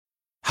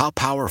How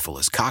powerful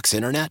is Cox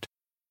Internet?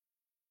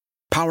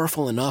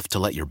 Powerful enough to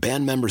let your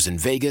band members in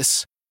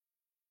Vegas,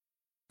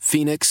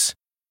 Phoenix,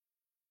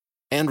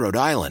 and Rhode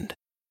Island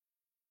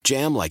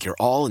jam like you're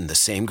all in the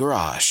same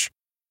garage.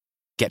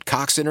 Get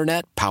Cox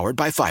Internet powered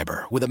by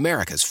fiber with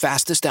America's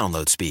fastest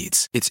download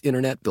speeds. It's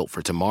internet built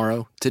for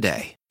tomorrow,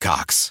 today.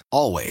 Cox,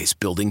 always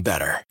building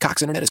better.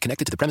 Cox Internet is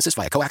connected to the premises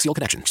via coaxial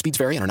connection. Speeds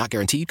vary and are not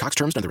guaranteed. Cox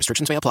terms and other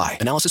restrictions may apply.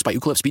 Analysis by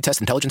Ookla Speed Test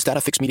Intelligence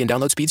Data. Fixed median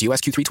download speeds. US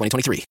Q3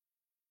 2023.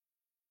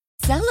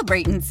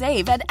 Celebrate and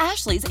save at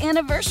Ashley's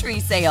Anniversary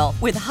Sale.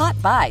 With Hot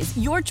Buys,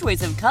 your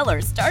choice of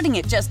colors starting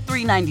at just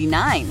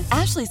 $3.99.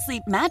 Ashley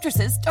Sleep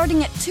mattresses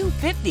starting at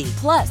 $2.50.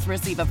 Plus,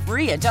 receive a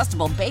free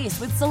adjustable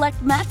base with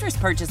select mattress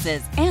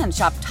purchases. And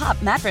shop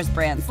top mattress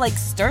brands like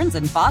Stearns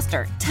 &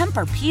 Foster,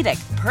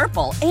 Tempur-Pedic,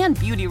 Purple, and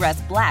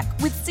Beautyrest Black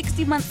with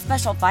 60-month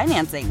special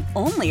financing.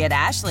 Only at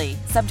Ashley.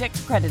 Subject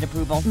to credit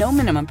approval. No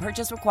minimum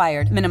purchase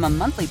required. Minimum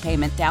monthly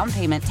payment, down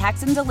payment,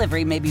 tax, and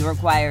delivery may be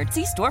required.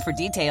 See store for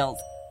details.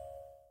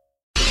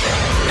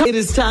 It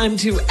is time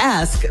to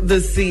ask the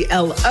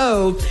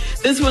CLO.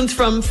 This one's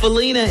from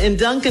Felina in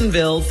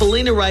Duncanville.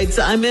 Felina writes,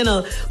 I'm in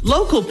a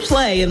local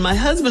play and my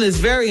husband is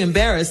very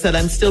embarrassed that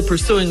I'm still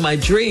pursuing my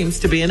dreams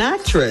to be an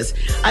actress.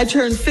 I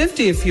turned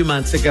 50 a few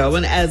months ago,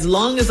 and as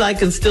long as I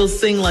can still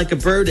sing like a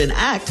bird and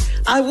act,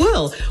 I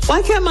will.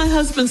 Why can't my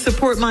husband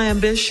support my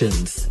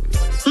ambitions?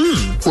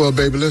 Well,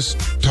 baby, let's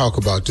talk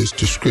about this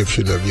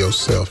description of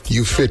yourself.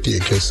 You 50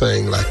 and can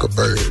sing like a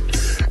bird.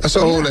 That's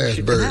an old-ass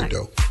bird,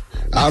 though.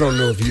 I don't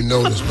know if you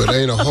noticed, but there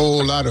ain't a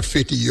whole lot of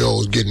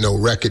 50-year-olds getting no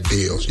record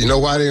deals. You know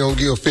why they don't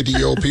give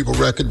 50-year-old people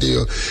record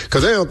deals?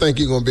 Because they don't think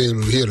you're going to be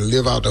able to here to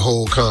live out the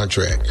whole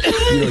contract.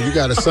 You know, you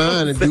got to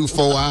sign and do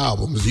 4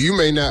 albums. You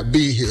may not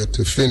be here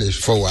to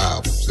finish 4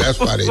 albums. That's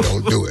why they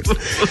don't do it.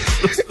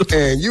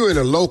 And you in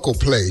a local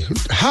play.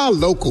 How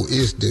local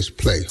is this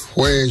play?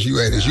 Where is you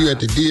at? Is you at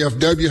the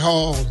DFW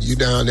Hall? You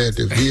down there at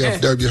the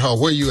VFW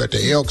Hall? Where you at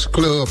the Elks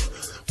Club?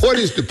 What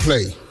is the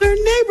play? Their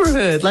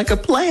neighborhood, like a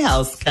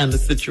playhouse kind of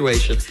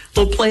situation.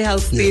 Little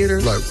playhouse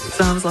theater,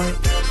 sounds like.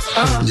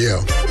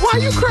 Yeah. Why are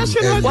you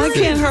crushing her dream? Why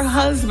can't her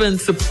husband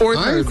support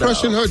her, I ain't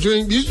crushing her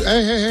dream.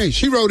 Hey.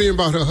 She wrote in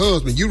about her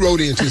husband. You wrote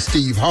in to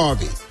Steve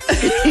Harvey.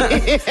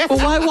 Well,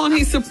 why won't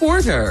he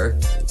support her?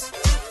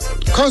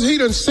 Because he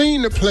done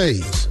seen the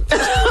plays.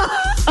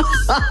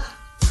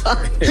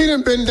 He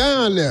done been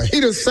down there. He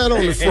done sat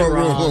on the front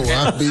row.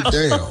 I'll be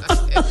damned.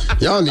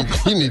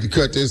 You need to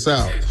cut this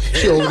out.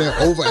 She over there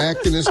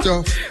overacting and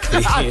stuff.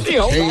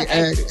 Can't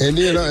act. And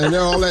then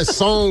all that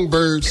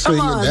songbird singing.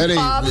 On, that ain't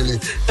Bob. Really.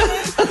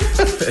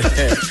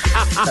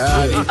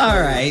 All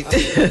right.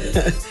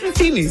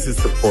 He needs to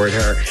support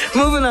her.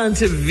 Moving on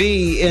to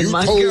V in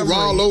Montgomery. You told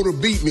Rollo to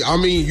beat me. I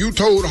mean, you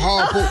told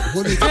Harper.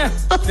 What is that?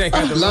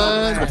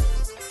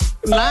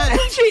 Line.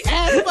 She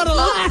asked for the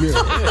line.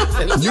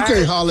 Yeah. You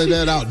can't holler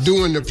that out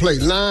during the play.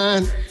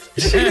 Line.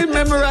 She didn't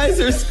memorize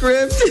her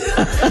script.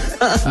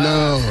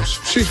 No,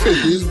 she's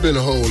 50. It's been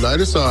a whole lot.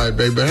 It's all right,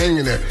 baby. Hang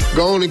in there.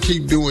 Go on and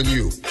keep doing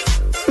you.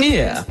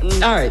 Yeah.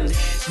 All right.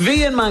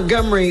 V in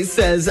Montgomery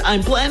says,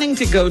 I'm planning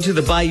to go to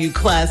the Bayou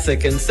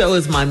Classic, and so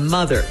is my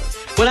mother.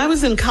 When I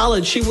was in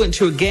college, she went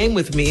to a game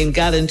with me and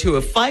got into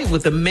a fight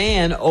with a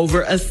man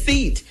over a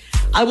seat.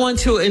 I want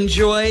to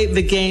enjoy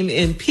the game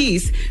in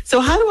peace. So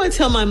how do I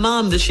tell my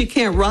mom that she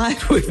can't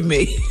ride with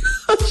me?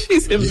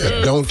 She's embarrassed.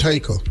 Yeah, don't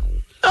take her.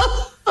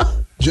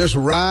 Just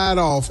ride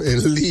off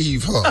and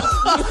leave her.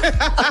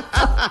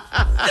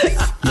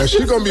 Now,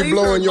 she's going to be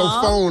blowing your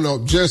phone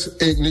up.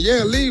 Just ignore.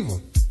 Yeah, leave her.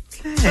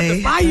 Okay.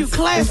 The Bayou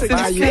Classic. New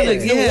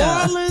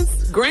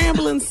Orleans,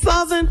 Grambling,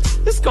 Southern.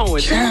 It's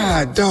going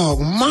down. God, dog,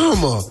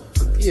 mama.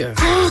 Yeah.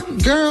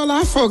 Girl,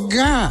 I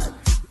forgot.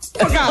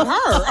 Forgot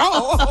her.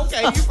 Oh,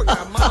 okay. You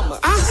forgot mama.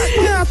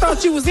 I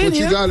thought you was in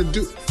here. What you got to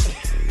do.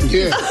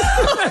 Yeah.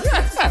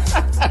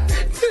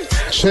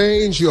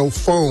 Change your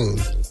phone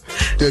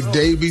the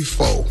day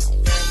before.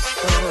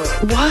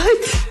 What?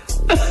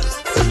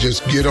 And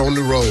just get on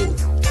the road.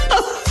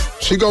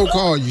 She gonna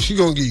call you. She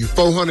gonna give you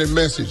 400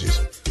 messages,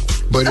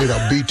 but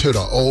it'll be to the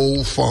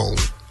old phone.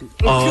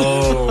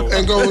 Oh.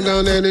 And go on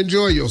down there and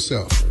enjoy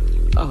yourself.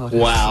 Oh,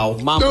 wow.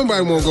 Mama.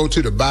 Nobody want to go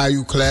to the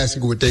Bayou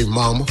Classic with their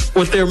mama.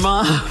 With their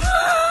mom.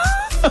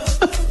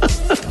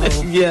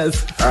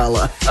 Yes,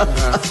 Carla.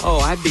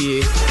 I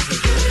did.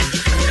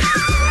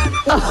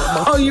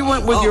 Oh, you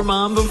went with your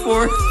mom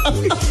before?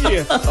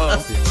 Yeah.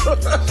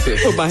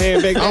 Put my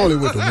hand back. I only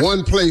went to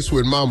one place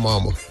with my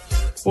mama.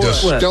 What? The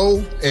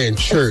store and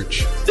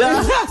church.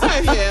 Yeah.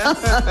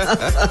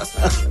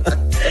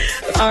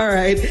 All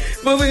right.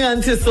 Moving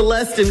on to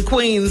Celeste in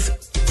Queens.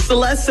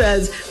 Celeste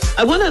says,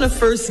 I went on a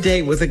first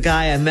date with a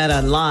guy I met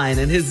online,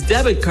 and his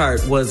debit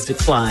card was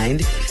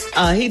declined.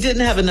 He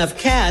didn't have enough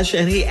cash,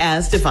 and he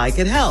asked if I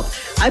could help.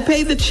 I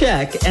paid the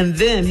check, and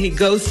then he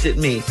ghosted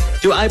me.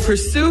 Do I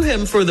pursue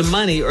him for the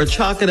money or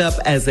chalk it up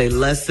as a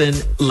lesson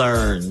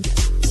learned?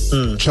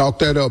 Chalk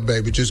that up,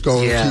 baby. Just go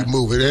and keep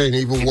moving. It ain't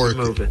even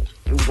worth it.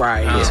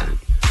 Right. Yeah.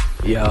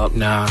 Yup.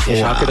 Nah.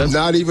 Chalk it up.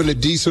 Not even a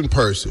decent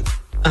person.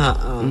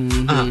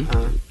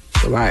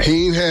 Right.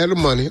 He ain't had the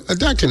money.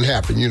 That can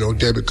happen.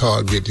 Debit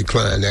card get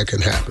declined. That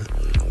can happen.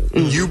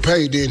 Mm-hmm. You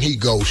pay, then he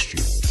ghosts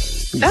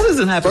you. That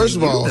doesn't happen. First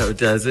of all, though,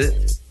 does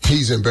it?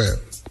 He's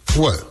embarrassed.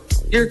 What?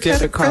 Your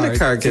credit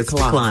card gets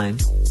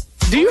declined.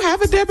 Do you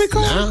have a debit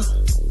card? Nah.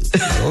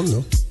 I don't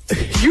know.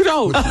 You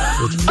don't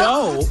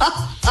know.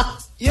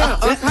 Yeah.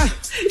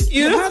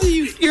 How do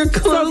you? You're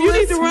clueless. So you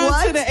need to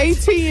run to the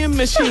ATM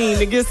machine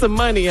to get some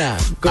money out.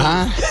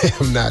 I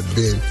have not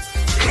been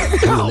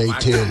to an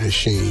ATM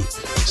machine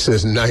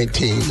since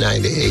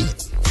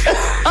 1998.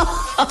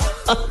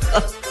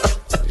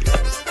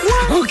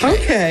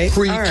 Okay.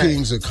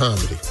 Pre-Kings of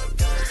Comedy.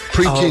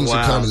 Pre-Kings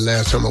of Comedy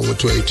last time I went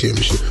to an ATM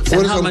machine.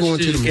 What is I'm going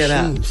to the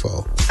machine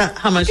for?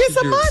 How much did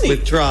you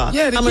withdraw?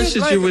 Yeah, how much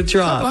did you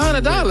withdraw?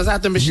 $100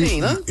 out the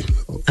machine, huh?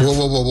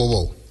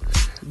 Whoa.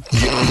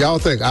 Y'all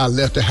think I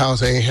left the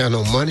house and ain't had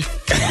no money?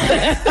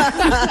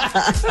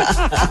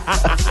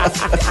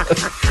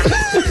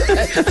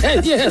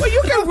 Yeah. Well,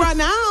 you can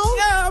run out.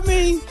 Yeah, I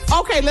mean.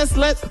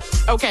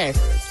 Okay,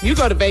 you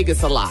go to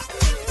Vegas a lot.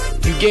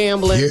 You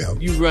gambling. Yeah.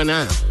 You run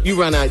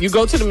out. You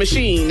go to the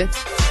machine,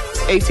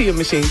 ATM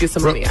machine, get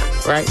some money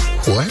out, right?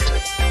 What?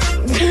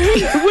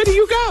 Where do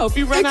you go if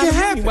you run out of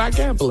money while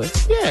gambling?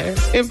 Yeah,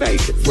 in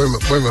Vegas. Wait a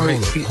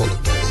minute, hold on.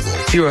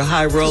 You're a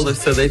high roller,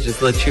 so they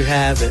just let you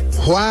have it.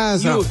 Why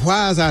is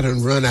I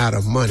done run out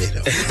of money,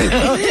 though?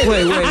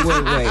 Wait.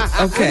 Okay.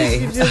 What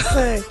did you just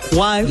say?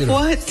 Why?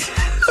 What?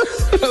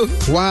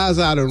 Why is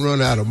I done run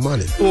out of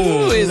money?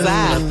 Who is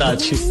I? I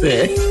thought you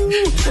said.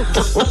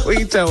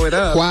 We throw it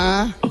up.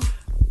 Why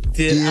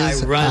did I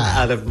run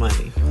out of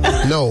money?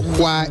 No,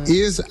 why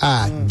is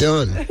I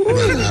done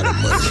running out of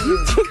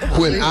money?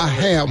 When I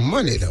have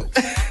money, though.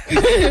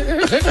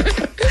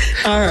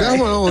 All right. That's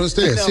what I don't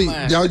understand. See,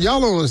 y'all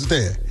don't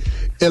understand.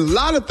 A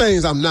lot of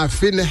things I'm not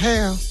fitting to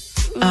have.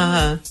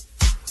 Uh-huh.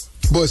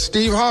 But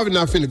Steve Harvey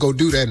not finna go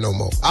do that no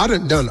more. I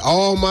done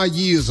all my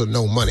years of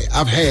no money.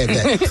 I've had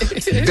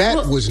that.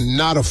 That was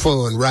not a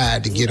fun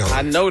ride to get on.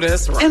 I know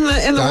that's right. And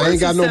I ain't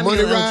got no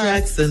money ride.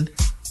 Jackson,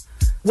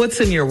 what's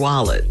in your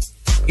wallet?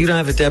 You don't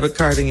have a debit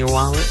card in your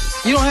wallet?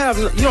 You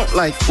don't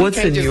like. What's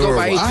in your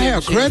wallet? I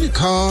have credit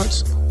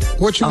cards.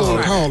 What you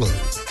gonna call them?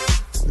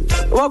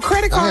 Well,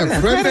 credit card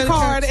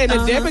and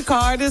a debit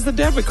card is a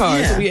debit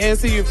card. Yeah. So we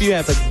answer you if you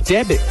have a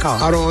debit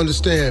card. I don't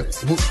understand.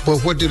 But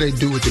what do they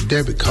do with the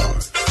debit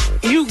card?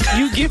 You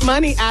get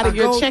money out of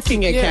your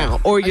checking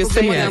account or your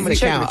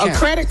savings account. A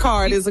credit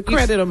card is a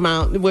credit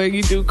amount where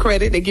you do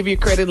credit. They give you a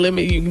creddit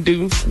limit. You can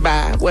do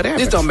buy whatever.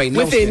 This don't make no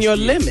sense. Within your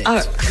limit.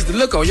 Because the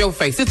look on your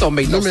face, this don't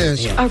make no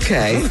sense.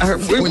 Okay.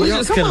 We're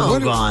just going to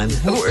move on.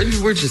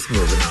 We're just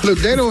moving. Look,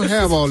 they don't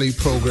have all these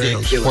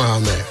programs where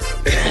I'm at.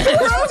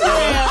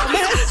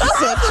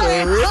 Such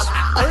a rich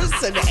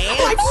person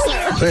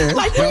answer.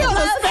 Like we on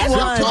a special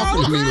Stop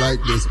talking to me like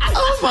this.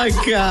 Oh my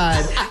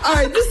God. All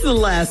right, this is the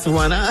last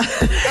one.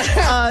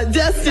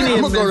 Destiny.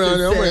 I'm going to go down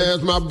there. I'm going to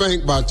ask my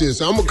bank about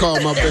this. I'm going to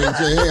call my bank and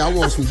say, hey, I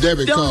want some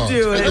debit cards.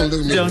 Don't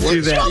do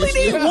that. You only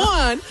need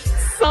one.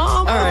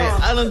 All right,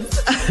 I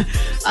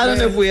don't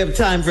know if we have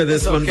time for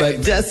this one,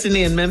 but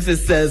Destiny in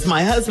Memphis says,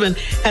 my husband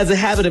has a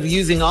habit of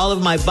using all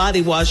of my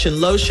body wash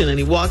and lotion, and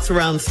he walks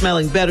around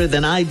smelling better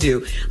than I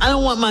do. I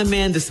don't want my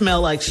man to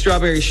smell like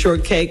strawberry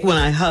shortcake when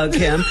I hug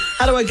him.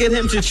 How do I get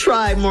him to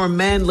try more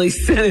manly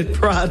scented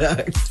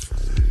products?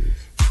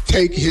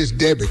 Take his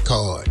debit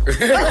card.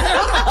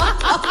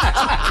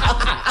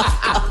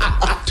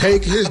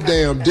 Take his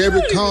damn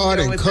debit card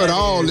and cut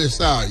all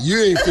this out.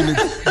 You ain't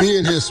finna be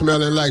in here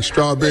smelling like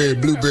strawberry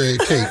blueberry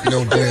cake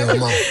no damn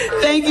more.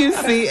 Thank you,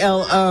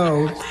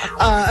 CLO.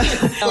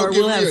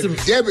 We'll have some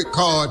debit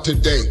card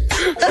today.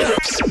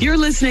 You're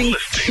listening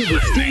to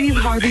the Steve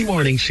Harvey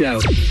Morning Show.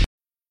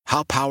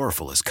 How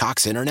powerful is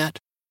Cox Internet?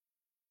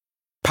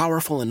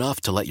 Powerful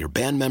enough to let your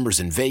band members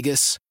in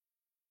Vegas,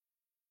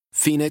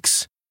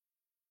 Phoenix,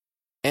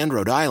 and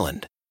Rhode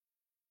Island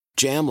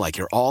jam like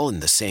you're all in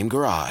the same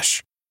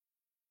garage.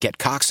 Get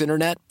Cox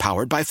Internet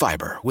powered by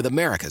fiber with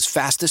America's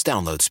fastest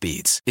download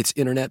speeds. It's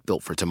internet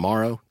built for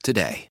tomorrow,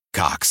 today.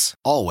 Cox,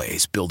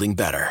 always building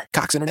better.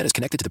 Cox Internet is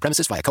connected to the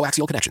premises via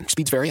coaxial connection.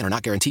 Speeds vary and are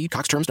not guaranteed.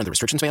 Cox terms and other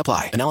restrictions may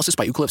apply. Analysis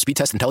by Ookla Speed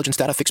Test Intelligence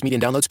Data. Fixed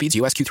median download speeds.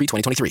 US Q3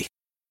 2023.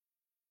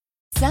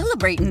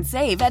 Celebrate and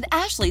save at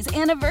Ashley's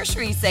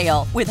Anniversary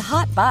Sale. With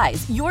Hot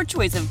Buys, your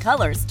choice of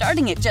colors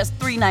starting at just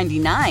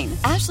 $3.99.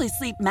 Ashley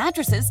Sleep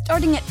mattresses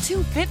starting at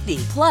 $2.50.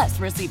 Plus,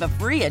 receive a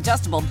free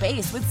adjustable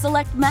base with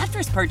select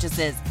mattress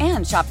purchases.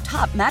 And shop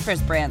top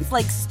mattress brands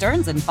like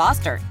Stearns &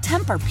 Foster,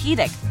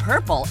 Tempur-Pedic,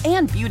 Purple,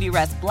 and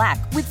Beautyrest Black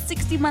with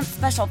 60-month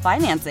special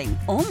financing.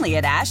 Only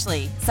at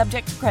Ashley.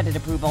 Subject to credit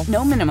approval.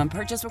 No minimum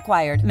purchase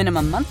required.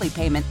 Minimum monthly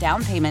payment,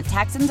 down payment,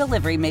 tax, and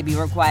delivery may be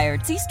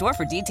required. See store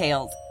for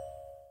details.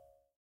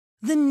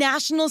 The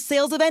national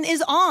sales event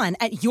is on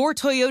at your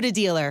Toyota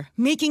dealer,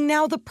 making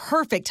now the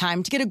perfect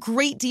time to get a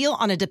great deal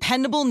on a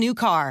dependable new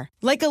car.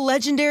 Like a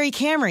legendary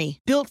Camry,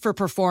 built for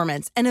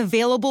performance and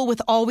available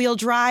with all-wheel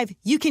drive,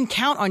 you can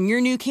count on your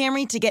new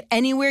Camry to get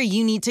anywhere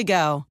you need to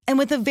go. And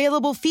with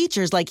available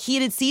features like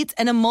heated seats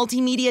and a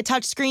multimedia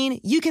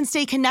touchscreen, you can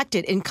stay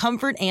connected in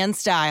comfort and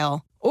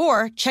style.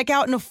 Or check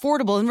out an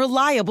affordable and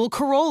reliable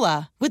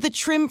Corolla with a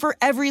trim for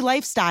every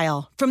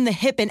lifestyle, from the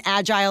hip and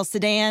agile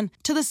sedan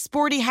to the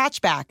sporty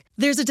hatchback.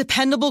 There's a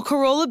dependable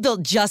Corolla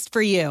built just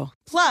for you.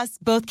 Plus,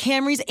 both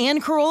Camrys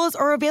and Corollas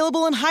are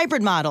available in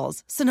hybrid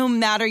models, so no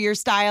matter your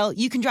style,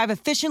 you can drive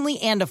efficiently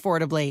and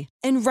affordably.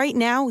 And right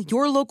now,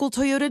 your local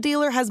Toyota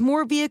dealer has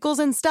more vehicles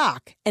in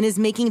stock and is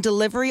making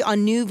delivery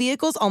on new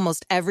vehicles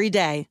almost every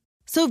day.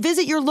 So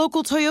visit your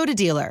local Toyota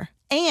dealer.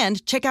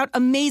 And check out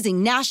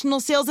amazing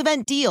national sales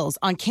event deals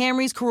on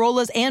Camrys,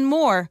 Corollas, and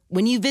more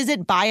when you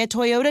visit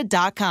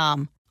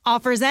buyatoyota.com.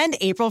 Offers end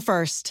April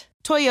 1st.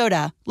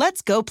 Toyota,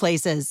 let's go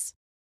places.